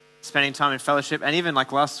spending time in fellowship. And even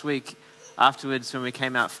like last week afterwards when we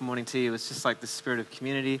came out for morning tea, it was just like the spirit of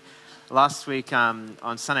community. Last week on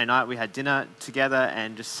Sunday night, we had dinner together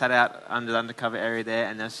and just sat out under the undercover area there.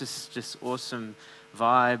 And there's just awesome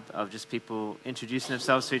vibe of just people introducing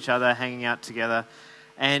themselves to each other, hanging out together.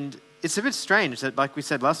 And it's a bit strange that, like we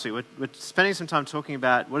said last week, we're spending some time talking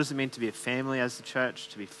about what does it mean to be a family as the church,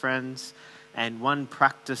 to be friends. And one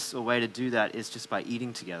practice or way to do that is just by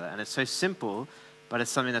eating together. And it's so simple, but it's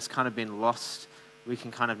something that's kind of been lost. We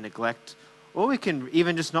can kind of neglect, or we can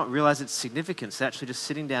even just not realize its significance. Actually just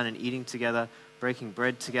sitting down and eating together, breaking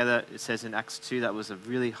bread together. It says in Acts 2 that was a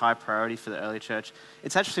really high priority for the early church.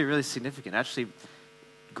 It's actually really significant. It actually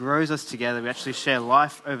grows us together. We actually share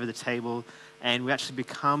life over the table, and we actually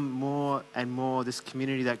become more and more this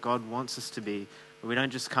community that God wants us to be. We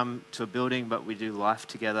don't just come to a building, but we do life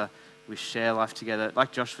together. We share life together.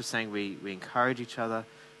 Like Josh was saying, we encourage each other,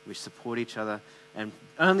 we support each other, and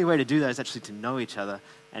the only way to do that is actually to know each other,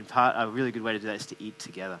 and a really good way to do that is to eat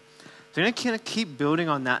together. So we're going to kind of keep building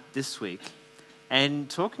on that this week and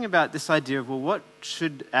talking about this idea of, well, what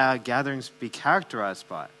should our gatherings be characterized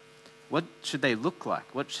by? What should they look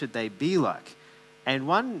like? What should they be like? And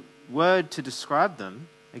one word to describe them,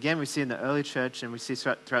 again, we see in the early church and we see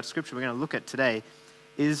throughout Scripture, we're going to look at today,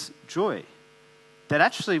 is joy. That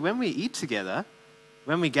actually when we eat together,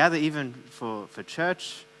 when we gather even for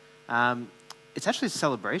church, it's actually a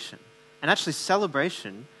celebration. And actually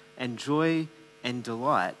celebration and joy and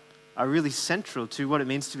delight are really central to what it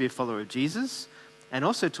means to be a follower of Jesus, and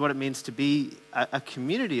also to what it means to be a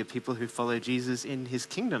community of people who follow Jesus in his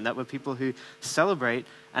kingdom, that we're people who celebrate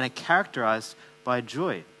and are characterized by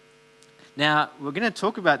joy. Now, we're going to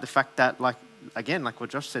talk about the fact that, like what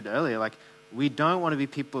Josh said earlier, we don't want to be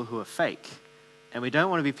people who are fake. And we don't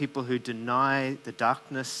want to be people who deny the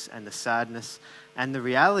darkness and the sadness and the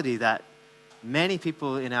reality that many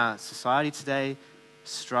people in our society today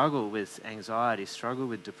struggle with anxiety, struggle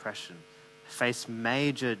with depression, face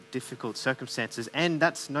major difficult circumstances, and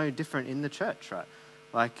that's no different in the church,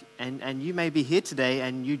 right? And you may be here today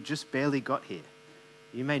and you just barely got here.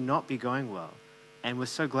 You may not be going well, and we're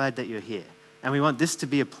so glad that you're here. And we want this to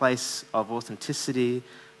be a place of authenticity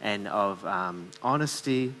and of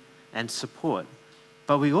honesty and support.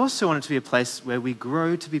 But we also want it to be a place where we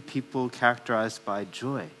grow to be people characterized by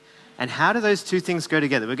joy. And how do those two things go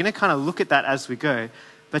together? We're going to kind of look at that as we go.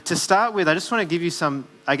 But to start with, I just want to give you some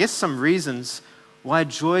reasons why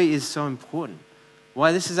joy is so important.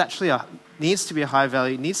 Why this is actually needs to be a high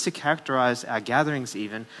value, needs to characterize our gatherings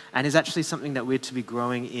even, and is actually something that we're to be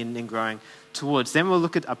growing in and growing towards. Then we'll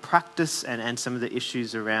look at a practice and some of the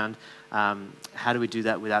issues around how do we do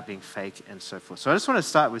that without being fake and so forth. So I just want to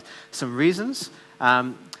start with some reasons,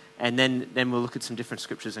 and then we'll look at some different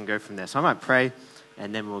scriptures and go from there. So I might pray,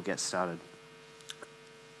 and then we'll get started.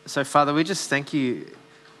 So Father, we just thank you,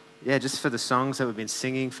 just for the songs that we've been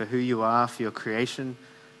singing, for who you are, for your creation,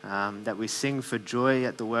 that we sing for joy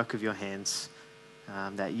at the work of your hands,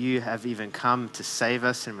 that you have even come to save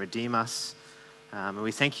us and redeem us. And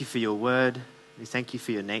we thank you for your word. We thank you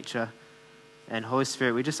for your nature. And Holy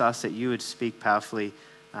Spirit, we just ask that you would speak powerfully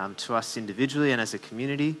to us individually and as a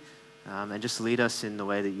community, and just lead us in the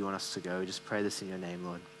way that you want us to go. We just pray this in your name,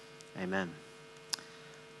 Lord. Amen.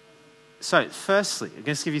 So, firstly, I'm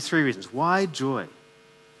going to give you 3 reasons. Why joy?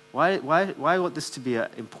 Why want this to be an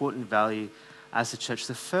important value as a church?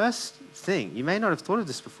 The first thing, you may not have thought of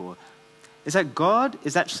this before, is that God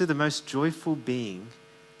is actually the most joyful being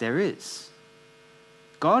there is.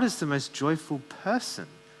 God is the most joyful person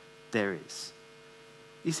there is.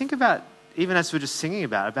 You think about, even as we're just singing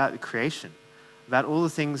about the creation, about all the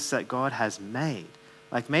things that God has made.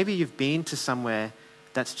 Like maybe you've been to somewhere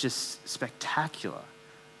that's just spectacular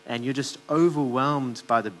and you're just overwhelmed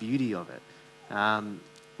by the beauty of it.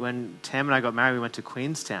 When Tam and I got married, we went to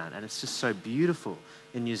Queenstown, and it's just so beautiful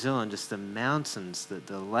in New Zealand, just the mountains,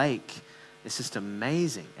 the lake. It's just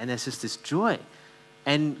amazing. And there's just this joy.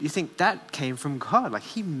 And you think that came from God. Like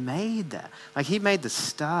he made that. Like he made the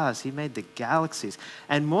stars. He made the galaxies.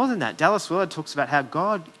 And more than that, Dallas Willard talks about how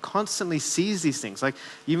God constantly sees these things. Like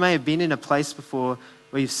you may have been in a place before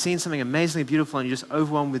where you've seen something amazingly beautiful and you're just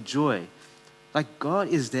overwhelmed with joy. Like God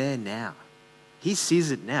is there now. He sees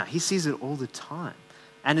it now. He sees it all the time.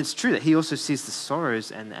 And it's true that he also sees the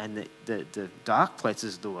sorrows and the dark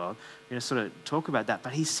places of the world. We're going to sort of talk about that.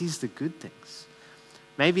 But he sees the good things.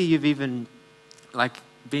 Maybe you've even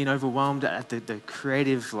being overwhelmed at the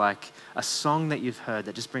creative, a song that you've heard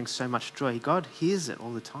that just brings so much joy. God hears it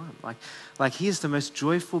all the time. Like he is the most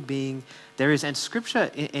joyful being there is. And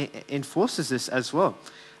Scripture enforces this as well.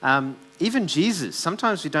 Even Jesus,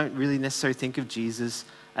 sometimes we don't really necessarily think of Jesus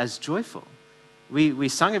as joyful. we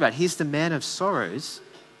sung about he's the man of sorrows,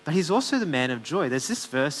 but he's also the man of joy. There's this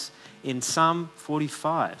verse in Psalm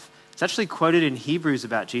 45. It's actually quoted in Hebrews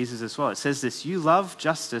about Jesus as well. It says this, "You love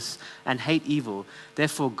justice and hate evil.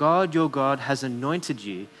 Therefore God, your God, has anointed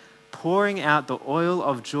you, pouring out the oil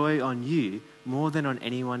of joy on you more than on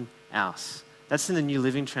anyone else." That's in the New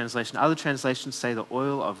Living Translation. Other translations say the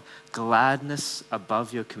oil of gladness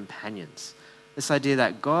above your companions. This idea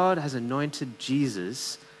that God has anointed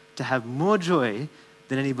Jesus to have more joy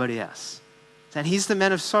than anybody else. And he's the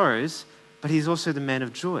man of sorrows, but he's also the man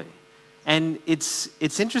of joy. And it's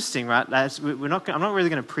interesting, right? I'm not really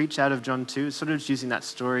going to preach out of John 2. It's sort of just using that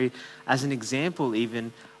story as an example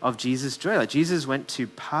even of Jesus' joy. Like Jesus went to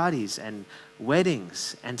parties and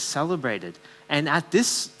weddings and celebrated. And at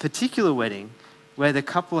this particular wedding, where the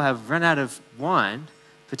couple have run out of wine,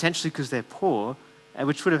 potentially because they're poor,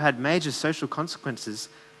 which would have had major social consequences,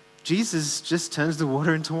 Jesus just turns the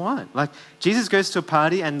water into wine. Like Jesus goes to a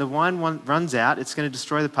party and the wine runs out. It's going to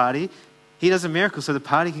destroy the party. He does a miracle so the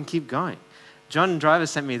party can keep going. John Driver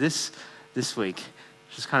sent me this week,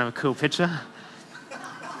 which is kind of a cool picture.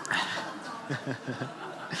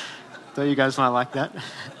 Thought you guys might like that.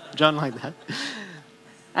 John liked that.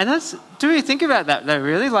 And do we think about that though,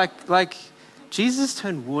 really? Like Jesus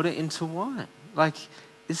turned water into wine. Like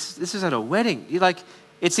this was at a wedding.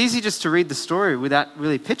 It's easy just to read the story without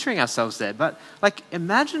really picturing ourselves there. But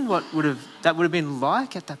imagine what that would have been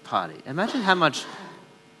like at that party. Imagine how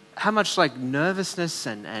much like nervousness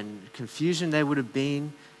and confusion there would have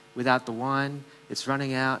been without the wine. It's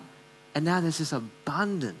running out. And now there's this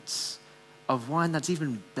abundance of wine that's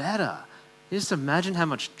even better. You just imagine how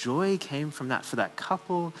much joy came from that for that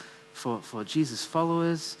couple, for Jesus'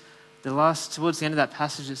 followers. Towards the end of that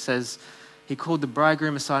passage, it says, he called the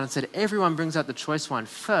bridegroom aside and said, "Everyone brings out the choice wine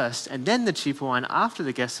first, and then the cheaper wine after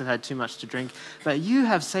the guests have had too much to drink. But you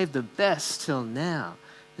have saved the best till now."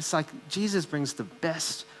 It's like Jesus brings the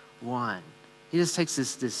best wine. He just takes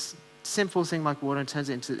this simple thing like water and turns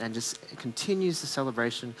it into, and just continues the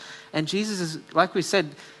celebration. And Jesus is, like we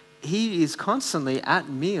said, he is constantly at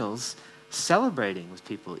meals celebrating with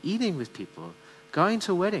people, eating with people, going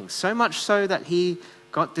to weddings. So much so that he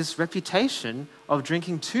got this reputation of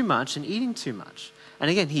drinking too much and eating too much. And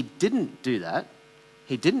again, he didn't do that.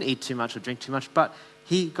 He didn't eat too much or drink too much, but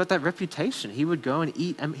he got that reputation. He would go and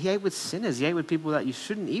eat, and he ate with sinners. He ate with people that you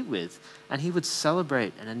shouldn't eat with. And he would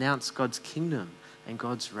celebrate and announce God's kingdom and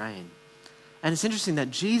God's reign. And it's interesting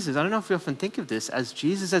that Jesus, I don't know if we often think of this as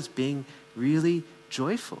Jesus as being really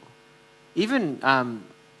joyful. Even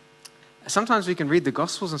sometimes we can read the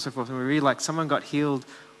Gospels and so forth, and we read like someone got healed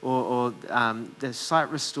or their sight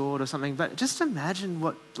restored or something. But just imagine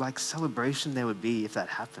what like celebration there would be if that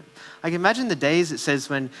happened. Like imagine the days, it says,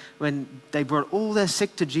 when they brought all their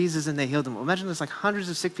sick to Jesus and they healed them. Imagine there's like hundreds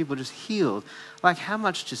of sick people just healed. Like how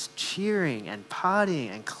much just cheering and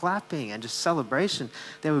partying and clapping and just celebration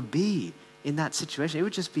there would be in that situation. It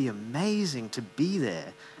would just be amazing to be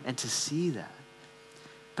there and to see that.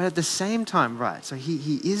 But at the same time, right, so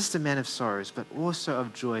he is the man of sorrows, but also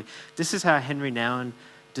of joy. This is how Henry Nouwen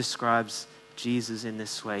describes Jesus in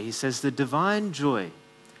this way. He says, "The divine joy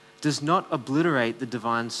does not obliterate the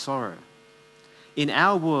divine sorrow. In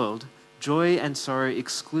our world, joy and sorrow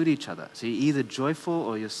exclude each other. So you're either joyful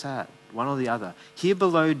or you're sad, one or the other. Here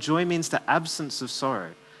below, joy means the absence of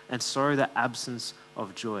sorrow, and sorrow the absence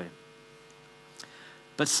of joy.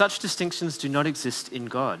 But such distinctions do not exist in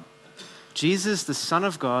God. Jesus, the Son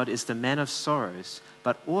of God, is the man of sorrows,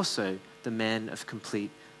 but also the man of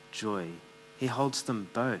complete joy." He holds them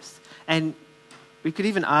both. And we could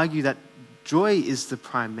even argue that joy is the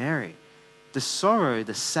primary. The sorrow,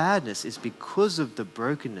 the sadness is because of the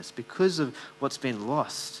brokenness, because of what's been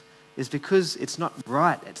lost. Is because it's not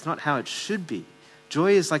right. It's not how it should be.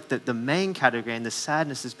 Joy is like the main category, and the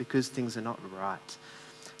sadness is because things are not right.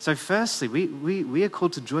 So firstly, we are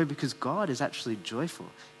called to joy because God is actually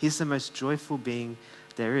joyful. He's the most joyful being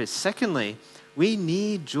there is. Secondly, we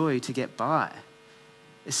need joy to get by,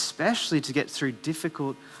 especially to get through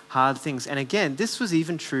difficult, hard things. And again, this was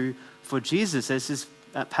even true for Jesus. There's this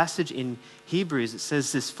passage in Hebrews. It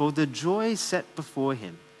says this, "For the joy set before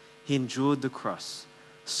him, he endured the cross,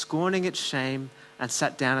 scorning its shame, and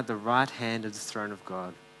sat down at the right hand of the throne of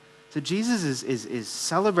God." So Jesus is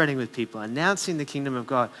celebrating with people, announcing the kingdom of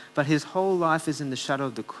God, but his whole life is in the shadow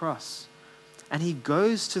of the cross. And he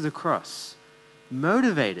goes to the cross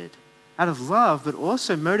motivated out of love, but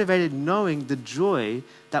also motivated knowing the joy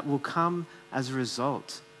that will come as a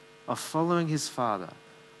result of following his Father,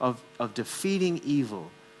 of defeating evil,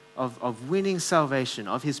 of winning salvation,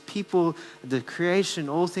 of his people, the creation,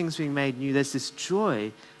 all things being made new. There's this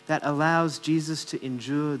joy that allows Jesus to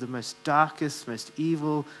endure the most darkest, most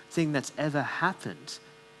evil thing that's ever happened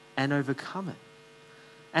and overcome it.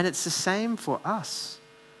 And it's the same for us,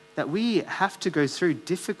 that we have to go through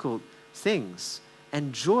difficult things.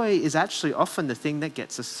 And joy is actually often the thing that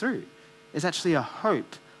gets us through. It's actually a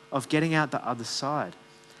hope of getting out the other side.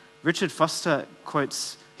 Richard Foster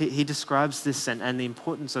quotes, he describes this and the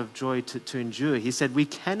importance of joy to endure. He said, "We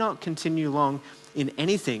cannot continue long in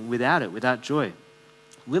anything without joy.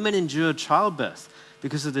 Women endure childbirth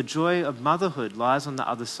because of the joy of motherhood lies on the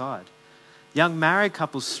other side. Young married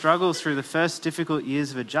couples struggle through the first difficult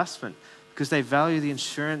years of adjustment because they value the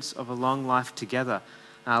assurance of a long life together."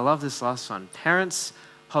 And I love this last one. "Parents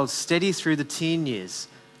hold steady through the teen years,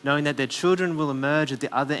 knowing that their children will emerge at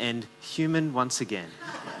the other end human once again."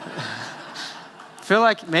 I feel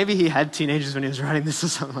like maybe he had teenagers when he was writing this or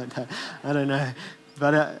something like that. I don't know.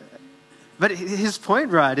 But his point,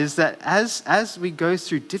 right, is that as we go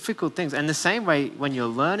through difficult things, and the same way when you're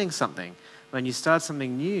learning something, when you start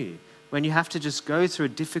something new, when you have to just go through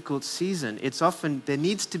a difficult season, it's often, there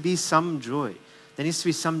needs to be some joy. There needs to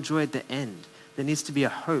be some joy at the end. There needs to be a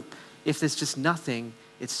hope. If there's just nothing,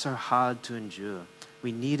 it's so hard to endure.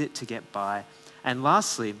 We need it to get by. And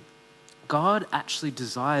lastly, God actually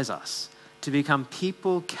desires us to become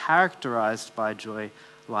people characterized by joy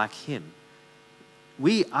like Him.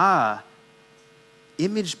 We are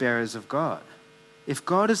image bearers of God. If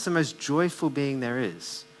God is the most joyful being there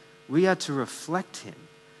is, we are to reflect Him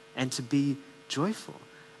and to be joyful.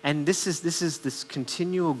 And this is this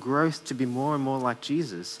continual growth to be more and more like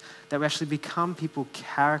Jesus, that we actually become people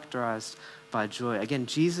characterized by joy. Again,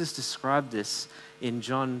 Jesus described this in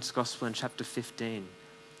John's Gospel in chapter 15.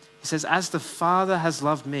 He says, "As the Father has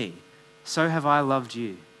loved me, so have I loved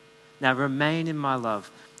you. Now remain in my love.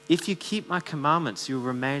 If you keep my commandments, you will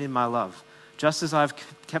remain in my love, just as I've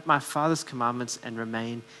kept my Father's commandments and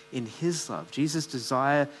remain in His love." Jesus'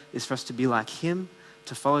 desire is for us to be like Him,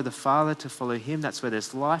 to follow the Father, to follow Him. That's where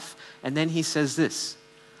there's life. And then He says this,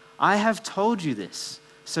 "I have told you this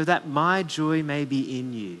so that my joy may be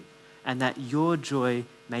in you and that your joy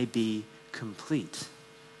may be complete."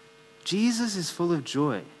 Jesus is full of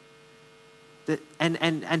joy.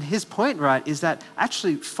 And his point, right, is that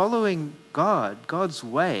actually following God's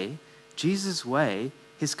way, Jesus' way,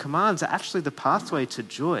 His commands are actually the pathway to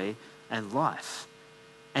joy and life.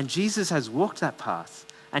 And Jesus has walked that path.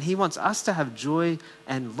 And He wants us to have joy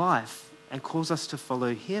and life and calls us to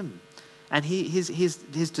follow Him. And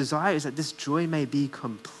his desire is that this joy may be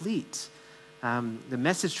complete. The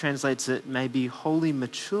Message translates it, may be wholly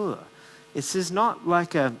mature. This is not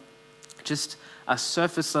like just a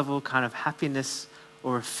surface level kind of happiness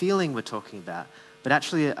or a feeling we're talking about, but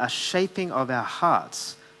actually a shaping of our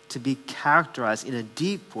hearts to be characterized in a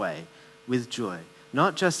deep way with joy.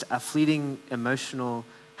 Not just a fleeting emotional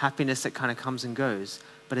happiness that kind of comes and goes,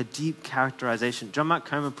 but a deep characterization. John Mark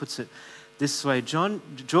Comer puts it this way: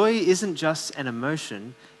 joy isn't just an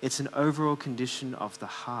emotion, it's an overall condition of the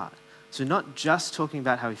heart. So we're not just talking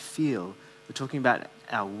about how we feel, we're talking about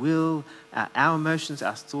our will, our emotions,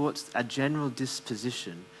 our thoughts, our general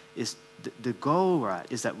disposition. Is the goal, right,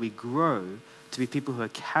 is that we grow to be people who are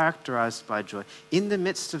characterized by joy in the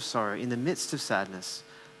midst of sorrow, in the midst of sadness,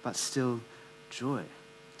 but still joy.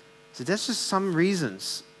 So that's just some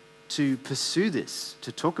reasons to pursue this,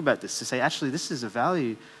 to talk about this, to say, actually, this is a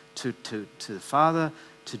value to the Father,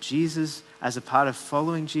 to Jesus, as a part of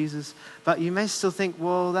following Jesus. But you may still think,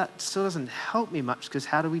 well, that still doesn't help me much, because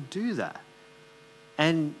how do we do that?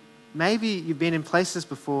 And maybe you've been in places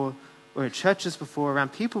before, or in churches before,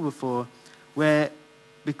 around people before, where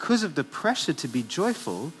because of the pressure to be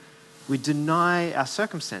joyful, we deny our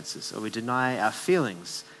circumstances, or we deny our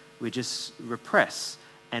feelings. We just repress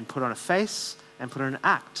and put on a face and put on an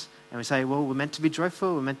act. And we say, well, we're meant to be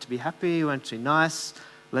joyful, we're meant to be happy, we're meant to be nice,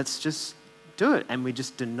 let's just do it. And we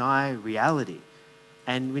just deny reality.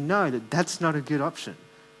 And we know that that's not a good option.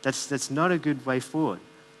 That's not a good way forward.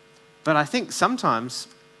 But I think sometimes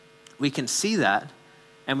we can see that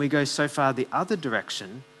and we go so far the other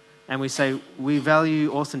direction and we say we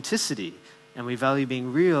value authenticity and we value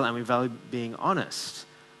being real and we value being honest.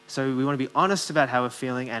 So we want to be honest about how we're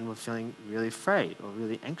feeling, and we're feeling really afraid or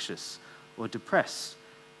really anxious or depressed.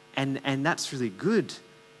 And that's really good,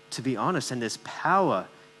 to be honest, and there's power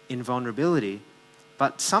in vulnerability.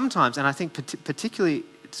 But sometimes, and I think particularly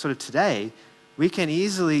sort of today, we can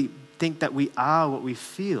easily think that we are what we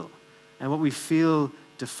feel. And what we feel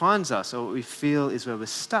defines us, or what we feel is where we're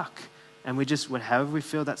stuck. And we just, however we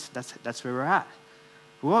feel, that's where we're at.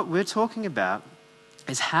 What we're talking about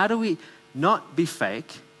is how do we not be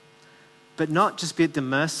fake, but not just be at the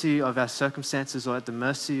mercy of our circumstances or at the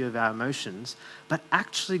mercy of our emotions, but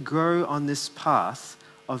actually grow on this path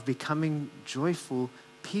of becoming joyful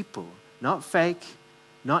people. Not fake,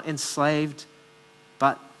 not enslaved,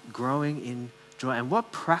 but growing in joy. And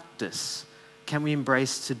what practice can we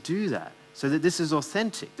embrace to do that? So that this is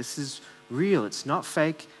authentic, this is real, it's not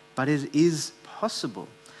fake, but it is possible.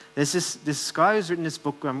 There's this guy who's written this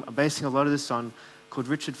book, I'm basing a lot of this on, called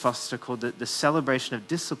Richard Foster, called The Celebration of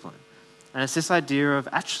Discipline. And it's this idea of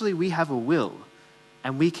actually we have a will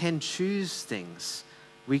and we can choose things.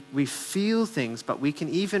 We feel things, but we can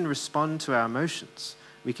even respond to our emotions.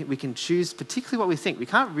 We can choose particularly what we think. We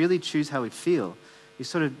can't really choose how we feel. You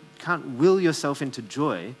sort of can't will yourself into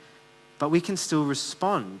joy, but we can still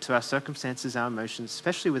respond to our circumstances, our emotions,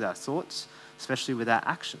 especially with our thoughts, especially with our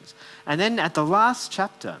actions. And then at the last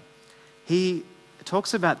chapter, he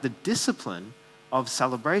talks about the discipline of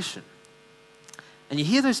celebration. And you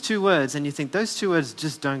hear those two words and you think those two words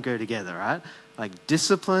just don't go together, right? Like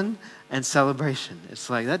discipline and celebration. It's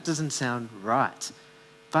like, that doesn't sound right.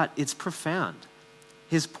 But it's profound.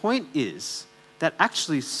 His point is that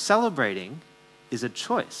actually celebrating is a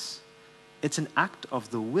choice. It's an act of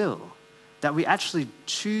the will that we actually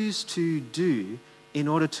choose to do in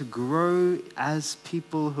order to grow as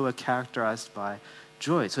people who are characterized by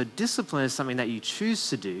joy. So discipline is something that you choose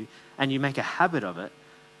to do and you make a habit of it.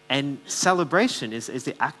 And celebration is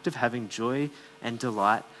the act of having joy and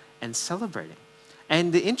delight and celebrating.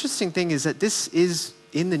 And the interesting thing is that this is,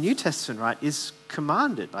 in the New Testament, right, is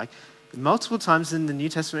commanded. Like multiple times in the New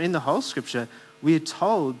Testament, in the whole scripture, we are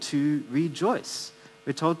told to rejoice.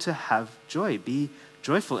 We're told to have joy, be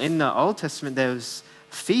joyful. In the Old Testament, there was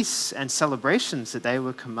feasts and celebrations that they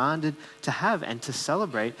were commanded to have and to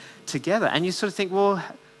celebrate together. And you sort of think, well,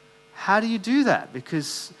 how do you do that?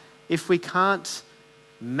 Because if we can't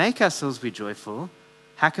make ourselves be joyful,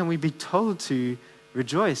 how can we be told to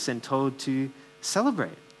rejoice and told to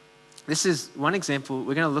celebrate? This is one example.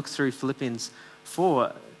 We're going to look through Philippians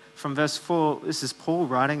 4. From verse 4, this is Paul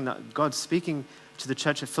writing, God speaking to the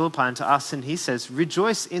church at Philippi and to us, and he says,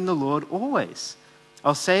 "Rejoice in the Lord always."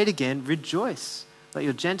 I'll say it again, rejoice. Let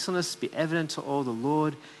your gentleness be evident to all, the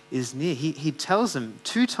Lord is near. He tells them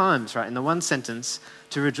 2 times, right, in the one sentence,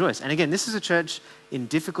 to rejoice. And again, this is a church in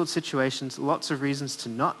difficult situations, lots of reasons to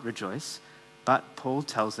not rejoice, but Paul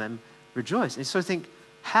tells them, rejoice. And so I think,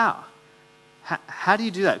 how? How do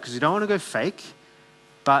you do that? Because you don't want to go fake,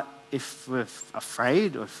 but if we're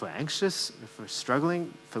afraid or if we're anxious, if we're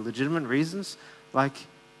struggling for legitimate reasons, like,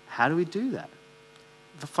 how do we do that?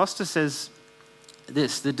 Foster says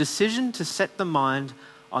this: the decision to set the mind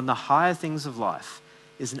on the higher things of life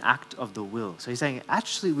is an act of the will. So he's saying,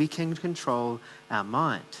 actually, we can control our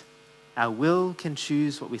mind. Our will can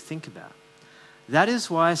choose what we think about. That is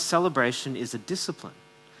why celebration is a discipline.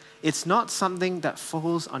 It's not something that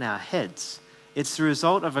falls on our heads. It's the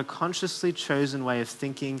result of a consciously chosen way of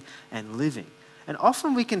thinking and living. And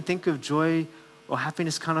often we can think of joy or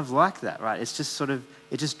happiness kind of like that, right? It's just sort of,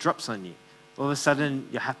 it just drops on you. All of a sudden,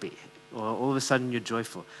 you're happy. Or all of a sudden, you're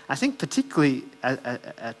joyful. I think particularly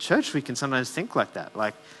at church, we can sometimes think like that.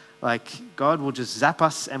 Like God will just zap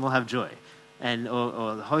us and we'll have joy.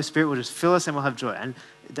 Or the Holy Spirit will just fill us and we'll have joy. And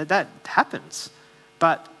that happens.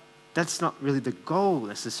 But that's not really the goal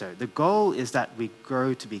necessarily. The goal is that we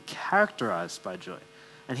grow to be characterized by joy.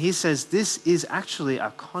 And he says this is actually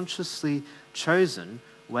a consciously chosen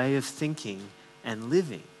way of thinking and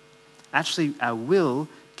living. Actually, our will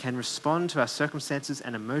can respond to our circumstances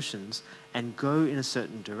and emotions and go in a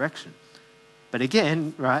certain direction. But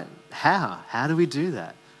again, right, how? How do we do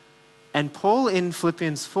that? And Paul in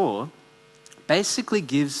Philippians 4 basically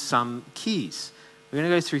gives some keys. We're going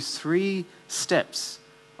to go through 3 steps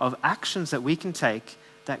of actions that we can take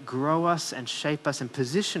that grow us and shape us and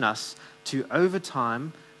position us to, over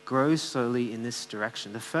time, grow slowly in this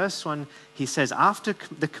direction. The first one, he says, after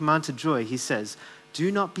the command to joy, he says,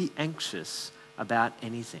 do not be anxious about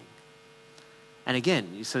anything. And again,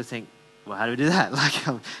 you sort of think, well, how do we do that? Like,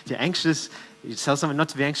 if you're anxious, you tell someone not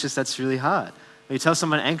to be anxious, that's really hard. When you tell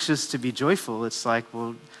someone anxious to be joyful, it's like,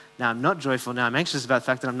 well, now I'm not joyful, now I'm anxious about the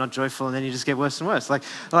fact that I'm not joyful, and then you just get worse and worse. Like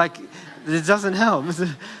it doesn't help.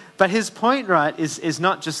 But his point, right, is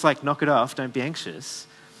not just like, knock it off, don't be anxious.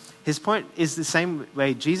 His point is the same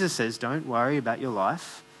way Jesus says, don't worry about your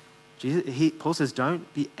life. Paul says,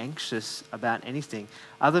 don't be anxious about anything.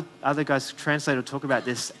 Other guys translate or talk about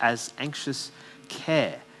this as anxious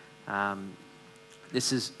care.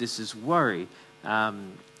 This is worry.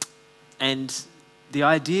 And the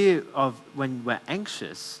idea of when we're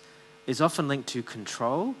anxious is often linked to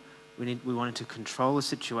control. We wanted to control a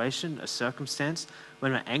situation, a circumstance.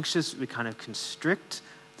 When we're anxious, we kind of constrict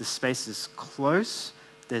the space is close,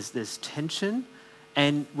 there's tension,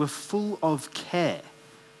 and we're full of care.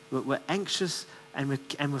 We're anxious and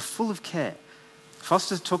we're full of care.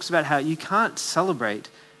 Foster talks about how you can't celebrate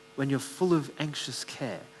when you're full of anxious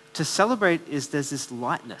care. To celebrate there's this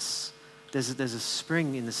lightness. There's a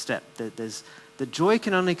spring in the step. The joy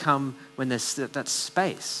can only come when there's that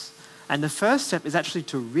space. And the first step is actually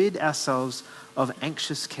to rid ourselves of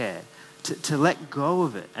anxious care, to let go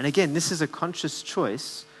of it. And again, this is a conscious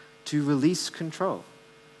choice to release control.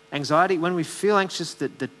 Anxiety, when we feel anxious,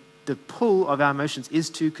 the pull of our emotions is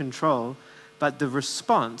to control, but the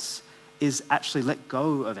response is actually let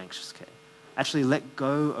go of anxious care. Actually let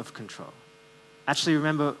go of control. Actually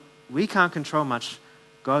remember, we can't control much,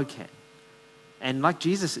 God can. And like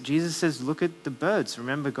Jesus says, look at the birds.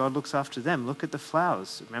 Remember, God looks after them. Look at the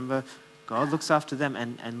flowers. Remember, God looks after them,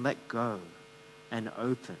 and let go and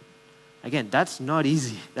open. Again, that's not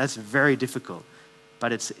easy. That's very difficult.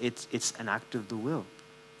 But it's an act of the will.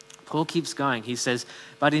 Paul keeps going. He says,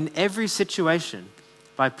 but in every situation,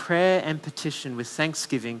 by prayer and petition with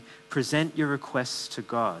thanksgiving, present your requests to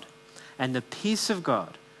God. And the peace of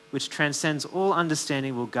God, which transcends all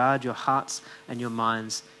understanding, will guard your hearts and your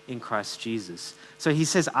minds in Christ Jesus. So he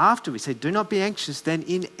says, after we say, do not be anxious, then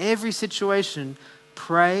in every situation,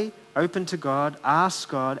 pray, open to God, ask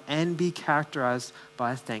God, and be characterized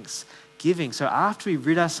by thanksgiving. So after we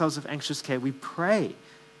rid ourselves of anxious care, we pray.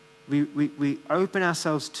 We open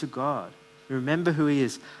ourselves to God. We remember who He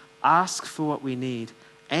is, ask for what we need,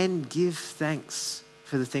 and give thanks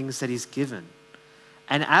for the things that He's given.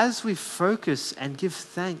 And as we focus and give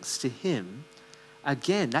thanks to Him,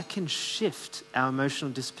 again, that can shift our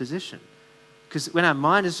emotional disposition. Because when our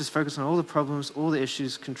mind is just focused on all the problems, all the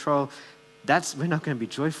issues, control, we're not going to be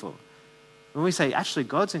joyful. When we say, actually,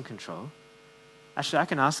 God's in control, actually, I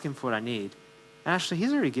can ask Him for what I need. And actually,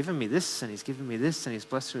 He's already given me this, and He's given me this, and He's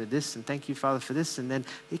blessed me with this, and thank you, Father, for this. And then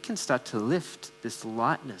it can start to lift this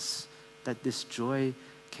lightness, that this joy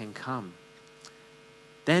can come.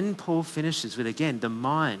 Then Paul finishes with, again, the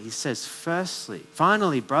mind. He says,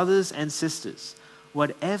 finally, brothers and sisters,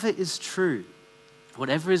 whatever is true,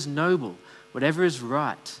 whatever is noble, whatever is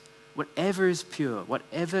right, whatever is pure,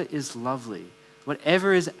 whatever is lovely,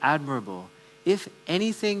 whatever is admirable, if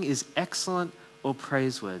anything is excellent or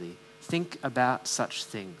praiseworthy, think about such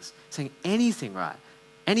things. Saying anything right,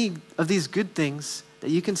 any of these good things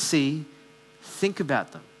that you can see, think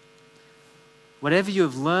about them. Whatever you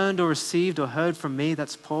have learned or received or heard from me,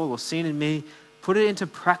 that's Paul, or seen in me, put it into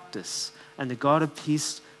practice, and the God of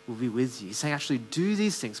peace will be with you. He's saying, actually, do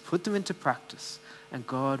these things, put them into practice, and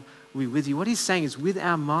God will be with you. What he's saying is, with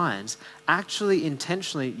our minds, actually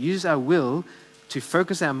intentionally use our will to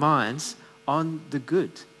focus our minds on the good.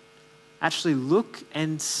 Actually look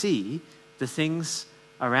and see the things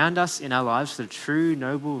around us in our lives that are true,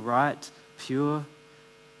 noble, right, pure.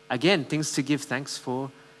 Again, things to give thanks for.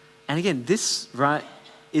 And again, this right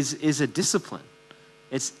is a discipline.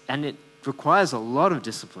 And it requires a lot of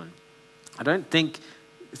discipline. I don't think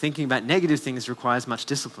thinking about negative things requires much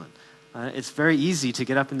discipline. It's very easy to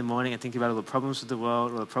get up in the morning and think about all the problems with the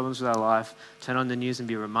world, all the problems with our life, turn on the news and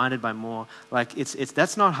be reminded by more. Like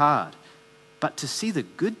that's not hard. But to see the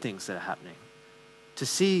good things that are happening, to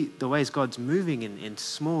see the ways God's moving in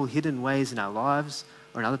small hidden ways in our lives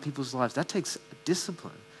or in other people's lives, that takes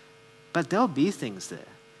discipline. But there'll be things there.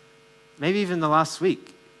 Maybe even the last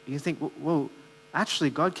week, you think, well,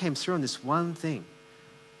 actually God came through on this one thing.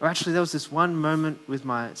 Or actually there was this one moment with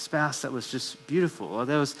my spouse that was just beautiful. Or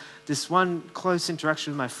there was this one close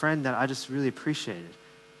interaction with my friend that I just really appreciated.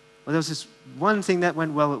 Or there was this one thing that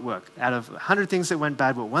went well at work. Out of 100 things that went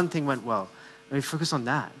bad, well, one thing went well. And we focus on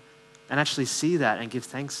that and actually see that and give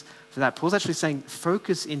thanks for that. Paul's actually saying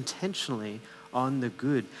focus intentionally on the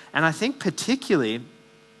good. And I think particularly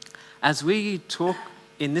as we talk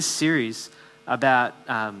in this series about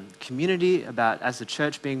community, about as a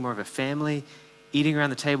church being more of a family, eating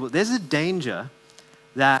around the table, there's a danger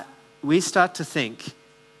that we start to think,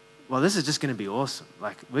 well, this is just going to be awesome.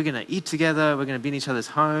 Like, we're going to eat together, we're going to be in each other's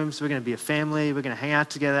homes, we're going to be a family, we're going to hang out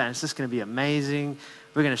together, and it's just going to be amazing.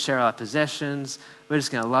 We're going to share our possessions, we're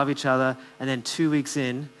just going to love each other, and then 2 weeks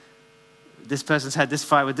in, this person's had this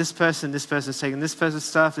fight with this person's taken this person's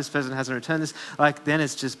stuff, this person hasn't returned this. Like, then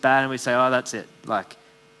it's just bad, and we say, oh, that's it. Like,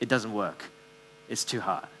 it doesn't work. It's too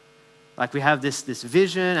hard. Like, we have this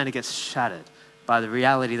vision, and it gets shattered by the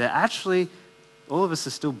reality that actually all of us are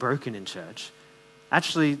still broken in church.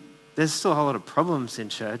 Actually, there's still a whole lot of problems in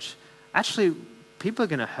church. Actually, people are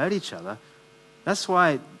going to hurt each other. That's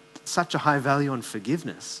why such a high value on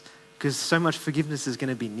forgiveness, because so much forgiveness is going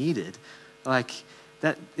to be needed. Like,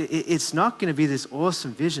 that it's not going to be this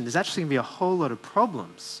awesome vision. There's actually going to be a whole lot of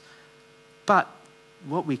problems. But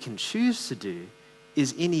what we can choose to do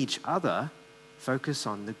is in each other, focus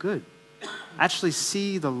on the good. Actually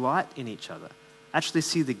see the light in each other. Actually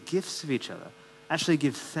see the gifts of each other. Actually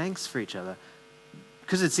give thanks for each other.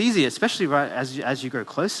 Because it's easy, especially right as you grow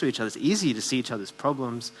close to each other, it's easy to see each other's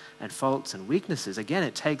problems and faults and weaknesses. Again,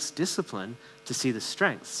 it takes discipline to see the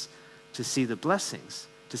strengths, to see the blessings,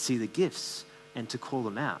 to see the gifts, and to call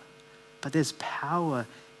them out. But there's power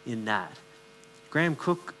in that. Graham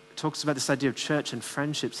Cook talks about this idea of church and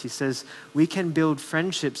friendships. He says, we can build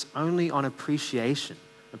friendships only on appreciation,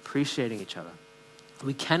 appreciating each other.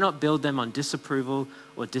 We cannot build them on disapproval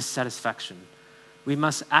or dissatisfaction. We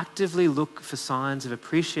must actively look for signs of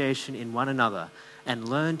appreciation in one another and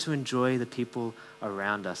learn to enjoy the people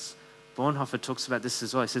around us. Bonhoeffer talks about this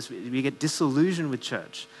as well. He says we get disillusioned with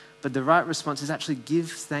church, but the right response is actually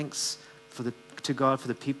give thanks to God for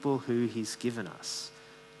the people who he's given us.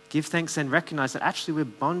 Give thanks and recognize that actually we're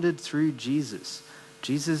bonded through Jesus.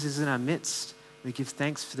 Jesus is in our midst. We give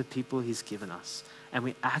thanks for the people he's given us. And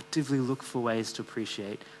we actively look for ways to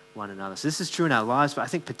appreciate one another. So this is true in our lives, but I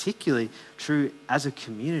think particularly true as a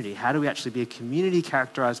community. How do we actually be a community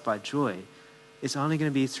characterized by joy? It's only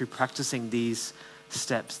going to be through practicing these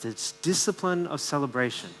steps. This discipline of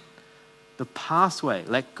celebration, the pathway,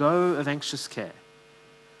 let go of anxious care.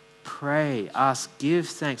 Pray, ask, give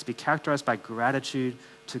thanks, be characterized by gratitude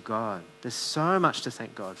to God. There's so much to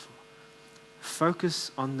thank God for.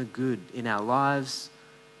 Focus on the good in our lives,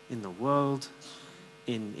 in the world,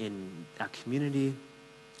 in our community.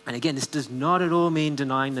 And again, this does not at all mean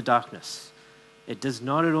denying the darkness. It does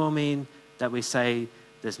not at all mean that we say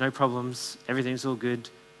there's no problems, everything's all good.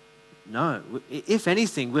 No, if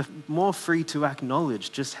anything, we're more free to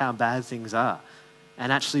acknowledge just how bad things are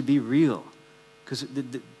and actually be real. Because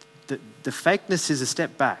the fakeness is a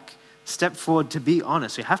step back. Step forward to be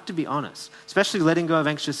honest. We have to be honest, especially letting go of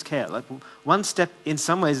anxious care. Like one step in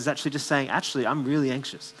some ways is actually just saying, actually, I'm really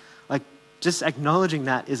anxious. Like just acknowledging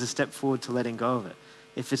that is a step forward to letting go of it.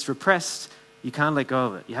 If it's repressed, you can't let go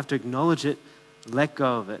of it. You have to acknowledge it, let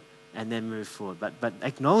go of it, and then move forward. But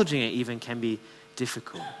acknowledging it even can be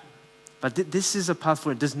difficult. But this is a path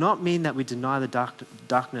forward. It does not mean that we deny the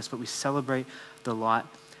darkness, but we celebrate the light.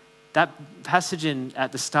 That passage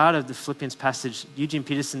at the start of the Philippians passage, Eugene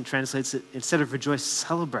Peterson translates it, instead of rejoice,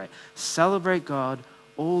 celebrate. Celebrate God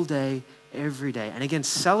all day, every day. And again,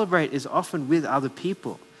 celebrate is often with other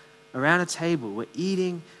people around a table. We're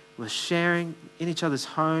eating, we're sharing in each other's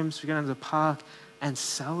homes, we go down to the park and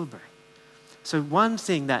celebrate. So one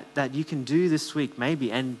thing that you can do this week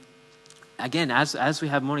maybe, and again, as we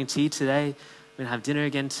have morning tea today, we're going to have dinner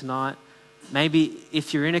again tonight. Maybe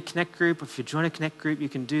if you're in a Connect group, or if you join a Connect group, you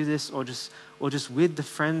can do this, or just with the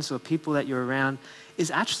friends or people that you're around, is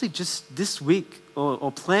actually just this week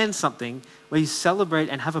or plan something where you celebrate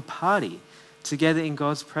and have a party together in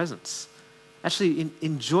God's presence. Actually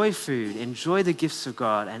enjoy food, enjoy the gifts of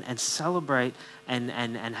God, and celebrate and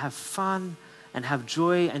have fun and have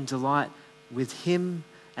joy and delight with him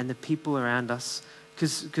and the people around us.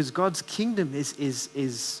 Because God's kingdom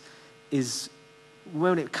is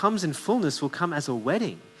when it comes in fullness, will come as a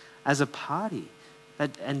wedding, as a party.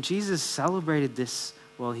 And Jesus celebrated this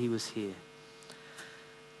while he was here.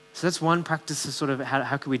 So that's one practice of sort of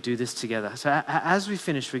how can we do this together. So as we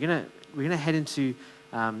finish, we're gonna head into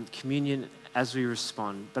communion as we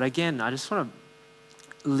respond. But again, I just want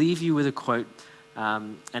to leave you with a quote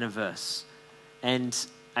and a verse. And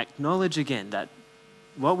acknowledge again that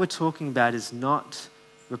what we're talking about is not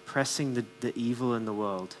repressing the evil in the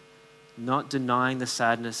world, not denying the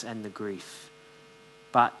sadness and the grief,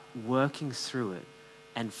 but working through it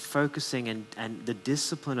and focusing and the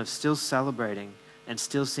discipline of still celebrating and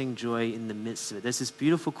still seeing joy in the midst of it. There's this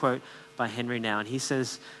beautiful quote by Henry Now, and he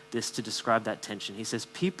says this to describe that tension. He says,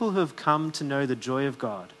 people who have come to know the joy of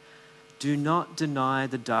God do not deny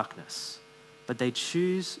the darkness, but they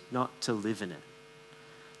choose not to live in it.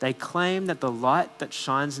 They claim that the light that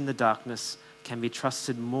shines in the darkness can be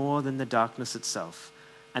trusted more than the darkness itself,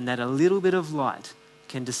 and that a little bit of light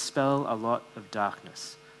can dispel a lot of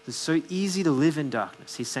darkness. It's so easy to live in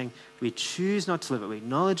darkness. He's saying we choose not to live it. We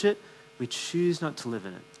acknowledge it. We choose not to live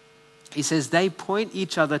in it. He says they point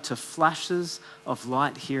each other to flashes of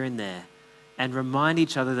light here and there and remind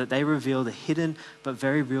each other that they reveal the hidden but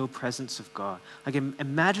very real presence of God. Like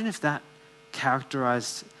imagine if that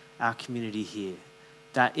characterized our community here.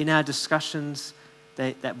 That in our discussions,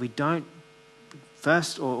 that we don't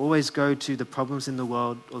first or always go to the problems in the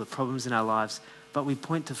world or the problems in our lives, but we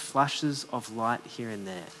point to flashes of light here and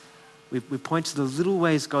there. We point to the little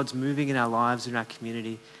ways God's moving in our lives, in our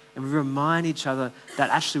community, And we remind each other that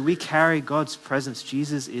actually we carry God's presence.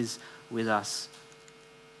 Jesus is with us.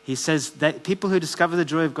 He says that people who discover the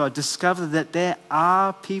joy of God discover that there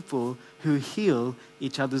are people who heal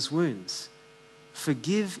each other's wounds,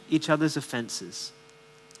 forgive each other's offenses,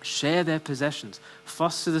 share their possessions,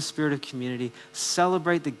 foster the spirit of community,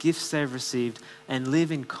 celebrate the gifts they've received, and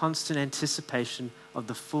live in constant anticipation of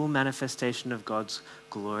the full manifestation of God's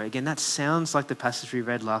glory. Again, that sounds like the passage we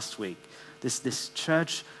read last week. This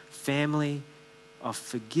church family of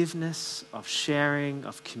forgiveness, of sharing,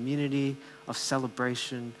 of community, of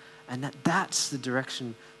celebration, and that's the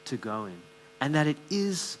direction to go in, and that it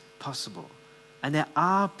is possible. And there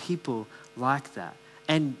are people like that.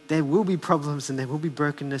 And there will be problems, and there will be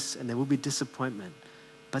brokenness, and there will be disappointment.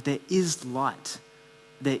 But there is light.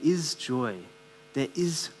 There is joy. There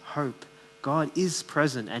is hope. God is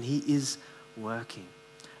present, and he is working.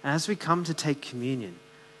 And as we come to take communion,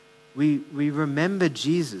 we remember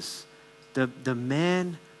Jesus, the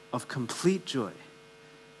man of complete joy,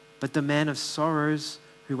 but the man of sorrows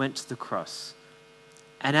who went to the cross.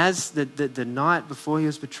 And as the night before he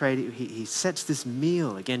was betrayed, he sets this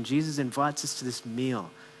meal. Again, Jesus invites us to this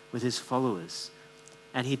meal with his followers.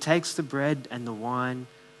 And he takes the bread and the wine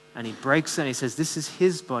and he breaks it and he says, this is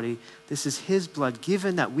his body, this is his blood,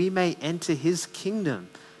 given that we may enter his kingdom,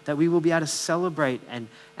 that we will be able to celebrate and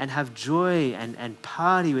have joy and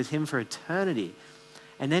party with him for eternity.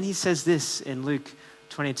 And then he says this in Luke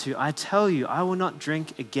 22, I tell you, I will not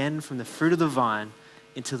drink again from the fruit of the vine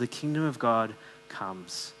until the kingdom of God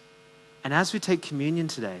comes. And as we take communion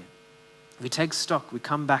today, we take stock, we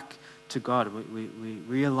come back to God, we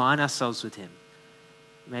realign ourselves with him.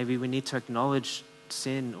 Maybe we need to acknowledge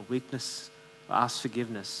sin or weakness or ask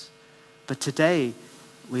forgiveness. But today,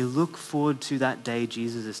 we look forward to that day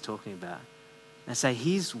Jesus is talking about and say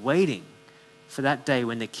he's waiting for that day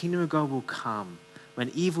when the kingdom of God will come, when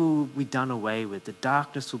evil will be done away with, the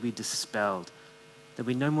darkness will be dispelled. There'll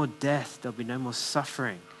be no more death, there'll be no more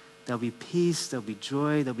suffering. There'll be peace, there'll be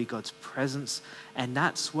joy, there'll be God's presence, and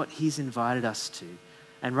that's what he's invited us to.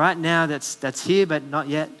 And right now, that's here, but not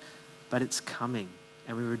yet, but it's coming,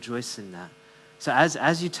 and we rejoice in that. So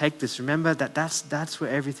as you take this, remember that that's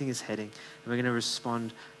where everything is heading, and we're going to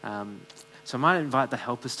respond. So I might invite the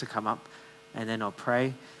helpers to come up, and then I'll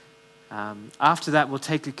pray. After that, we'll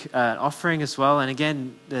take an offering as well, and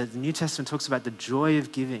again, the New Testament talks about the joy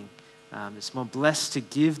of giving. It's more blessed to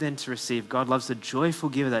give than to receive. God loves a joyful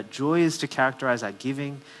giver. That joy is to characterize our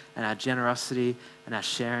giving and our generosity and our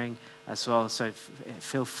sharing as well. So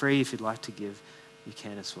feel free if you'd like to give, you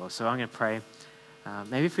can as well. So I'm going to pray.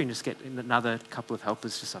 Maybe if we can just get another couple of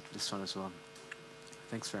helpers just up to this one as well.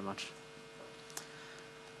 Thanks very much.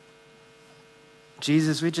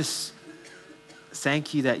 Jesus, we just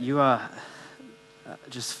thank you that you are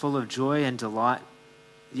just full of joy and delight,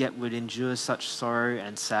 yet would endure such sorrow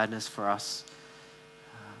and sadness for us.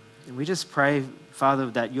 And we just pray, Father,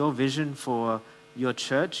 that your vision for your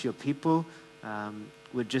church, your people,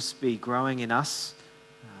 would just be growing in us,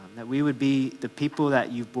 that we would be the people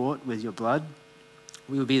that you bought with your blood.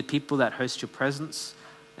 We would be the people that host your presence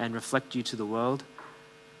and reflect you to the world.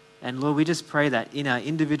 And Lord, we just pray that in our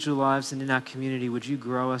individual lives and in our community, would you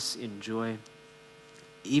grow us in joy,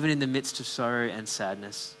 even in the midst of sorrow and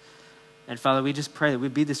sadness. And Father, we just pray that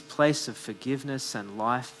we'd be this place of forgiveness and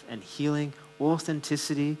life and healing,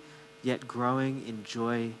 authenticity, yet growing in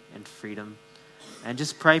joy and freedom. And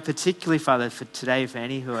just pray particularly, Father, for today, for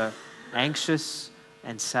any who are anxious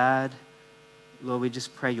and sad. Lord, we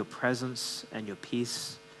just pray your presence and your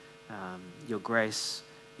peace, your grace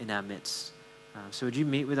in our midst. So would you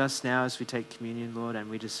meet with us now as we take communion, Lord, and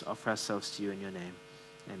we just offer ourselves to you in your name.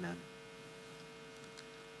 Amen.